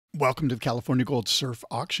Welcome to the California Gold Surf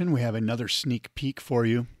Auction. We have another sneak peek for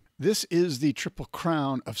you. This is the Triple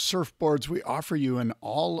Crown of Surfboards. We offer you an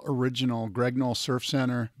all-original Greg Noll Surf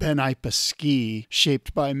Center Ben Aipa Ski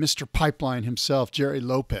shaped by Mr. Pipeline himself, Gerry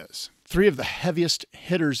Lopez. Three of the heaviest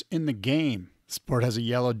hitters in the game. This board has a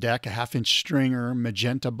yellow deck, a half-inch stringer,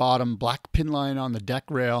 magenta bottom, black pinline on the deck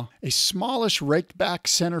rail, a smallish raked back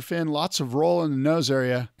center fin, lots of roll in the nose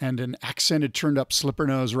area, and an accented turned-up slipper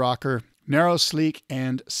nose rocker. Narrow, sleek,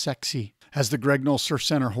 and sexy. Has the Greg Noll Surf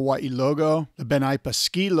Center Hawaii logo, the Ben Aipa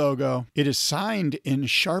Ski logo. It is signed in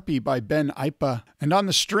Sharpie by Ben Aipa, and on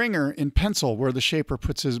the stringer in pencil where the shaper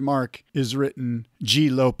puts his mark is written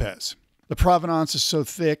G. Lopez. The provenance is so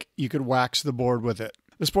thick you could wax the board with it.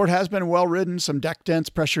 This board has been well ridden, some deck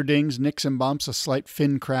dents, pressure dings, nicks and bumps, a slight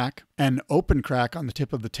fin crack, an open crack on the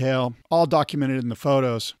tip of the tail, all documented in the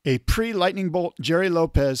photos. A pre-Lightning Bolt Gerry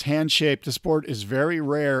Lopez hand-shaped. This board is very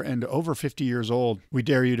rare and over 50 years old. We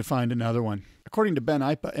dare you to find another one. According to Ben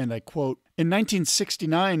Aipa, and I quote, "In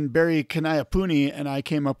 1969, Barry Kaniapuni and I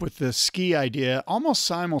came up with the ski idea almost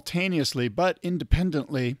simultaneously, but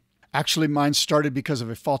independently. Actually, mine started because of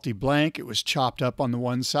a faulty blank. It was chopped up on the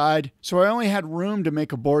one side, so I only had room to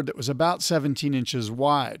make a board that was about 17 inches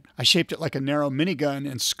wide. I shaped it like a narrow minigun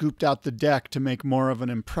and scooped out the deck to make more of an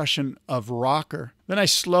impression of rocker. Then I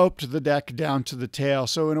sloped the deck down to the tail,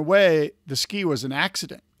 so in a way, the ski was an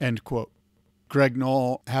accident." End quote. Greg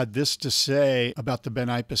Noll had this to say about the Ben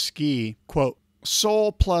Aipa Ski, quote,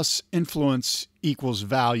 "Soul plus influence equals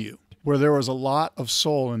value." Where there was a lot of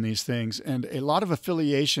soul in these things and a lot of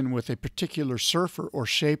affiliation with a particular surfer or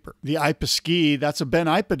shaper. The Aipa Ski, that's a Ben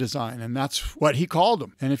Aipa design, and that's what he called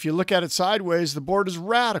them. And if you look at it sideways, the board is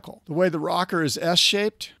radical. The way the rocker is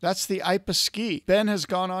S-shaped, that's the Aipa Ski. Ben has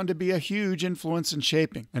gone on to be a huge influence in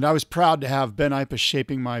shaping, and I was proud to have Ben Aipa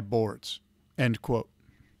shaping my boards. End quote.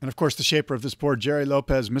 And of course, the shaper of this board, Gerry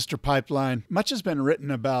Lopez, Mr. Pipeline. Much has been written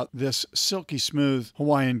about this silky smooth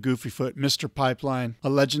Hawaiian goofy foot, Mr. Pipeline, a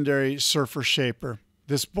legendary surfer shaper.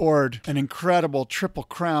 This board, an incredible triple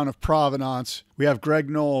crown of provenance. We have Greg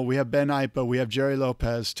Noll, we have Ben Aipa, we have Gerry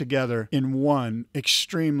Lopez together in one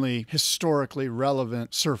extremely historically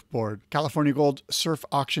relevant surfboard. California Gold Surf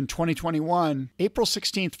Auction 2021, April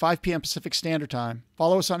 16th, 5 p.m. Pacific Standard Time.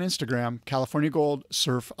 Follow us on Instagram, California Gold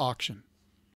Surf Auction.